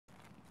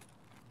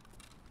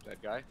Dead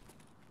guy.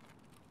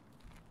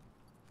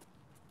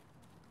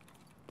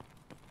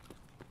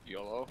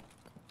 YOLO.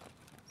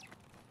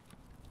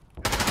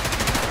 Oh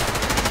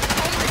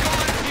my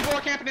god! People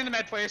are camping in the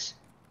med place.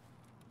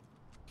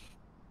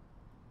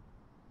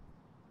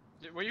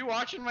 Were you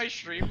watching my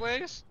stream,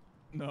 Blaze?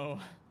 No.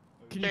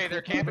 Okay,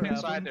 they're camping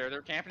inside there.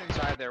 They're camping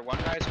inside there. One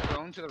guy's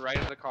prone to the right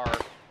of the car.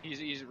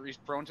 He's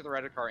prone to the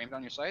right of the car. Aim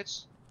down your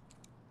sights.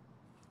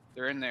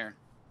 They're in there.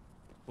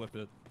 Flip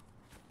it.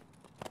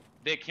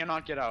 They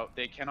cannot get out.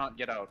 They cannot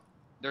get out.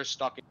 They're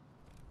stuck.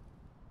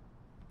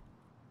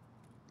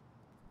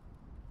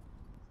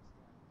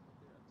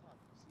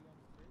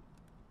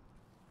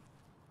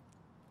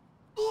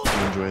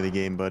 Enjoy the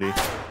game, buddy. Yeah.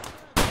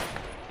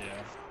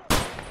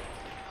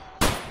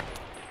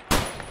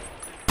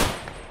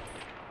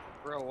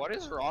 Bro, what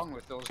is wrong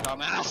with those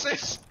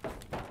dumbasses?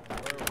 Bro,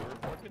 we're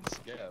fucking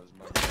scavs,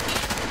 man.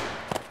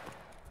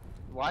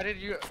 Why did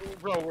you...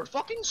 Bro, we're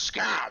fucking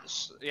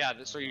scabs! Yeah,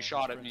 so you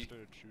shot at me.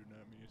 Started shooting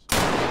at me, so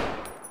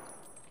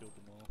killed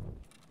them all.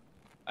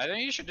 I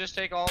think you should just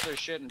take all their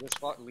shit and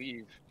just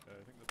leave. Yeah,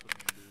 I think that's what I'm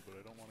gonna do, but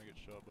I don't want to get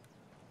shot by...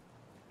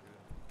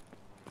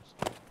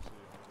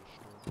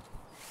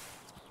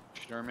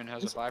 Sherman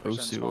has a It's 5% supposed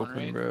to spawn open,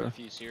 rate. bro. If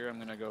he's here, I'm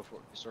gonna go for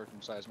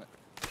circumcisement.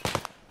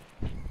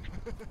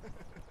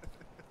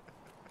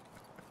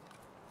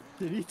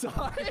 Did he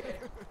die?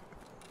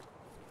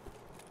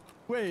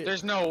 Wait.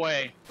 There's no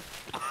way.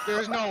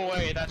 There's no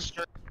way. That's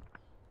true.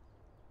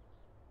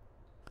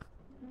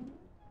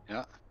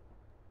 Yeah.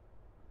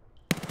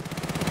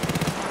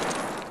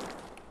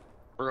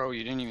 Bro,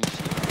 you didn't even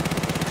see it.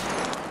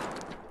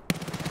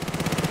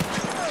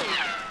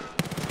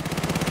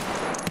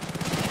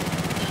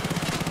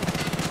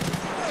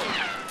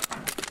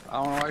 I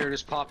don't know why you're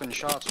just popping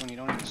shots when you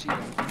don't even see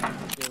them.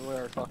 Give away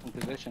our fucking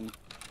position.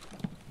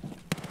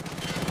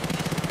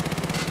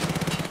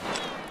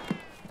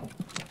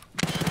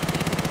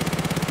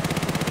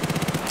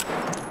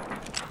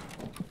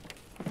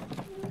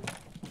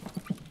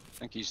 I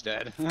think he's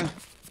dead.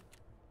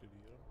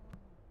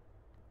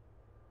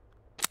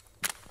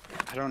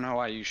 I don't know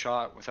why you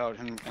shot without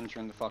him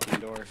entering the fucking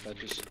door. That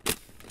just...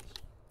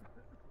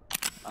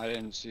 I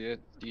didn't see it.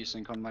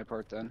 Desync on my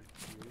part then.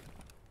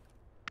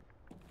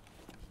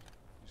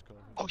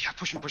 Oh yeah,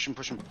 push him, push him,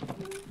 push him.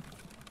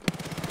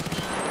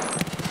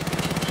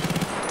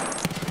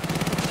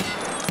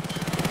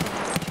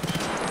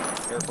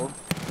 Careful.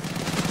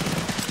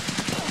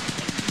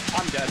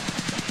 I'm dead.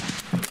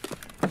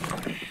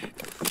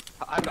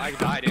 I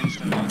died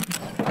instantly.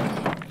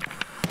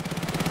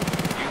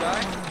 You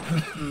die?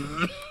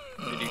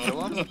 Did you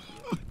kill him?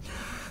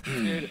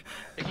 Dude,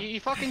 he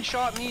fucking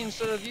shot me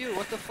instead of you.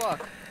 What the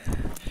fuck?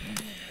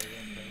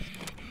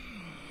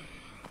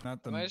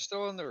 Not the... Am I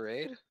still in the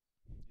raid?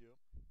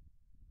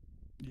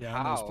 Yeah,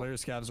 and those player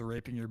scavs are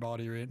raping your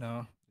body right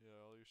now. Yeah,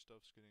 all your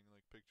stuff's getting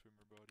like picked from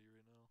your body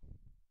right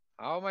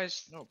now. How am I?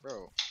 No,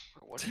 bro.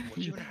 What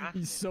even happened?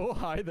 He's so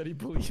high that he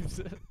believes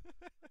it.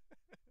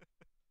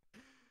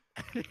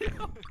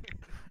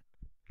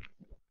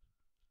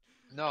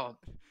 No,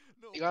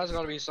 you guys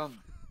gotta be some.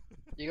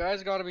 You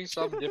guys gotta be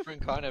some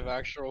different kind of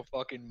actual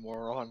fucking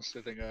morons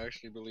to think I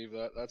actually believe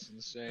that. That's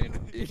insane.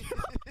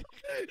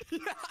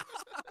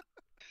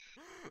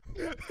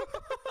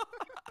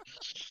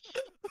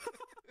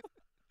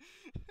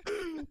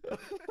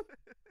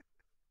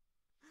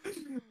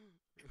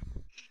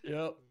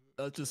 Yep,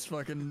 that just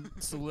fucking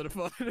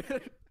solidified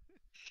it.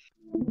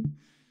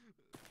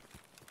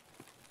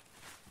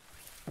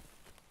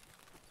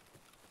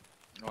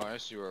 Oh, I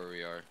see where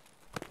we are.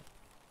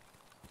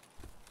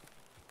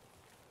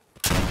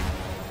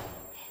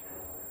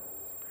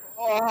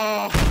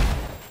 Oh!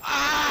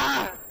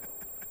 Ah!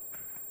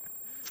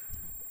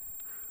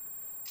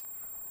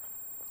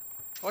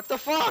 What the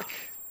fuck?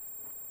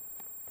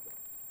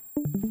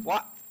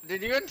 What?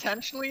 Did you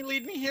intentionally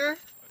lead me here?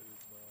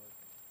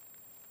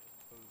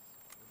 That was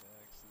an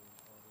accident,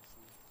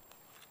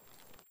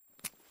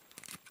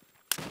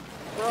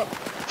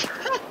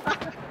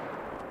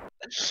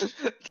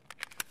 honestly.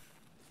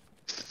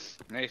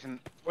 Bro. Nathan,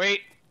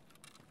 wait!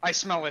 I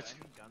smell it.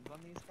 Guns on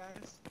these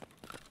guys?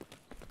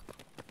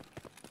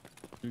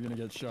 You're gonna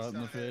get shot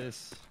in the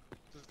face.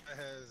 This guy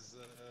has,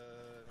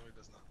 no he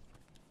does not.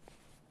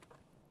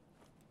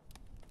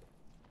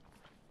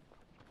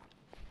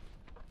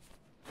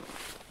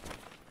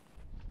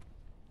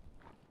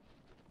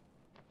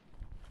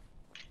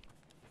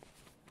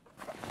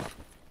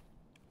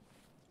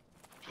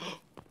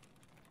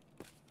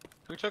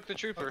 Who took the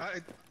trooper?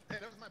 Hey,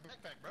 that was my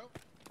backpack, bro.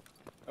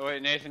 Oh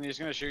wait, Nathan, he's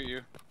gonna shoot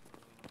you.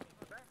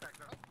 My backpack,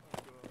 bro.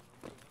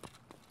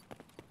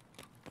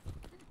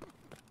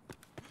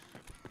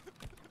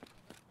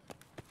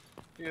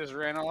 He just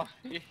ran off.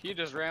 He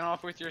just ran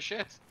off with your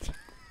shit.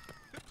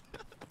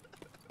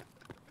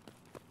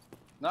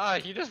 Nah,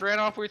 he just ran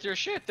off with your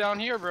shit down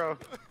here, bro.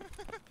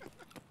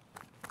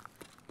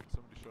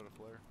 Somebody shot a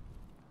flare.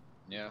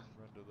 Yeah. Run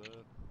to that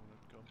when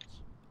it comes.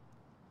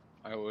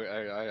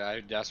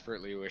 I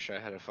desperately wish I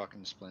had a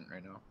fucking splint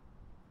right now.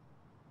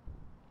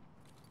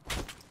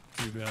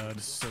 Too bad.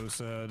 So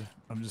sad.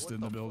 I'm just What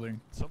in the the building.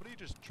 Somebody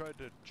just tried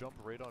to jump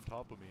right on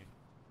top of me.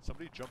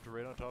 Somebody jumped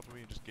right on top of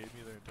me and just gave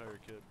me their entire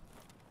kit.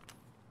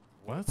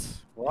 What?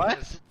 What?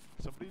 Yeah,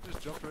 somebody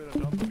just jumped right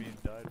on top of me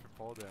and died from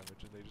fall damage,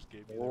 and they just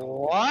gave me their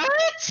whole What?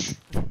 kit.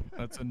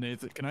 That's a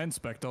Nathan. Can I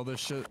inspect all this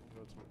shit?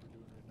 That's what we're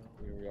doing right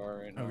now. Here we are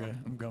right now. Okay,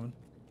 I'm coming.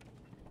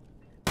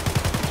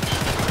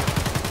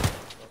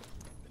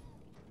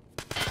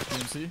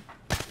 DMC?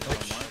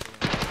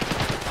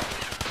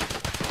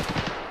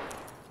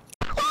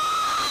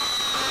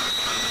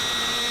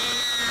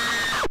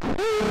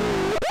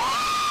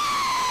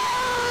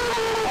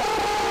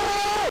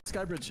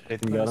 Skybridge.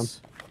 Nathan got him.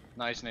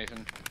 Nice,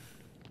 Nathan.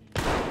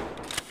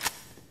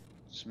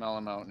 Smell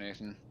him out,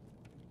 Nathan.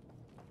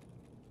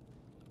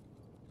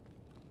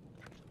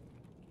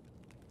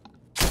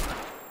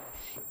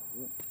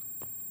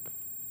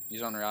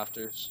 He's on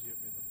rafters. He hit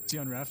me in the face. Is he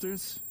on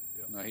rafters?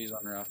 No, he's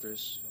on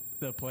rafters. He's on face.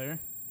 The player?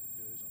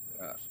 Yeah, he's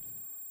on rafters.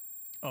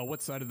 Oh,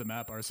 what side of the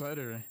map? Our side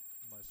or?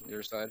 My side.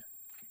 Your side.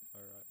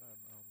 Alright, I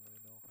don't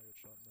really know. I got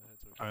shot in the head,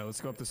 so Alright, let's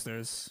go up the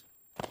stairs.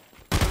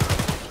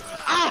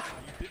 Ah!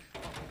 You didn't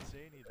fucking say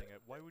anything.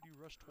 Why would you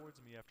rush towards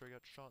me after I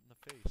got shot in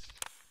the face?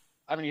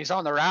 I mean, he's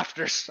on the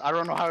rafters. I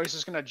don't know how he's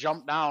just gonna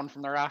jump down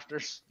from the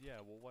rafters. Yeah,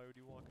 well, why would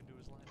you walk into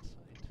his line of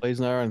sight? Blaze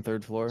and I are on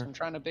 3rd floor. I'm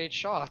trying to bait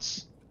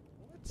shots.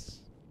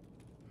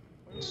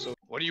 What? So,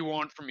 what do you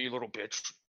want from me, little bitch?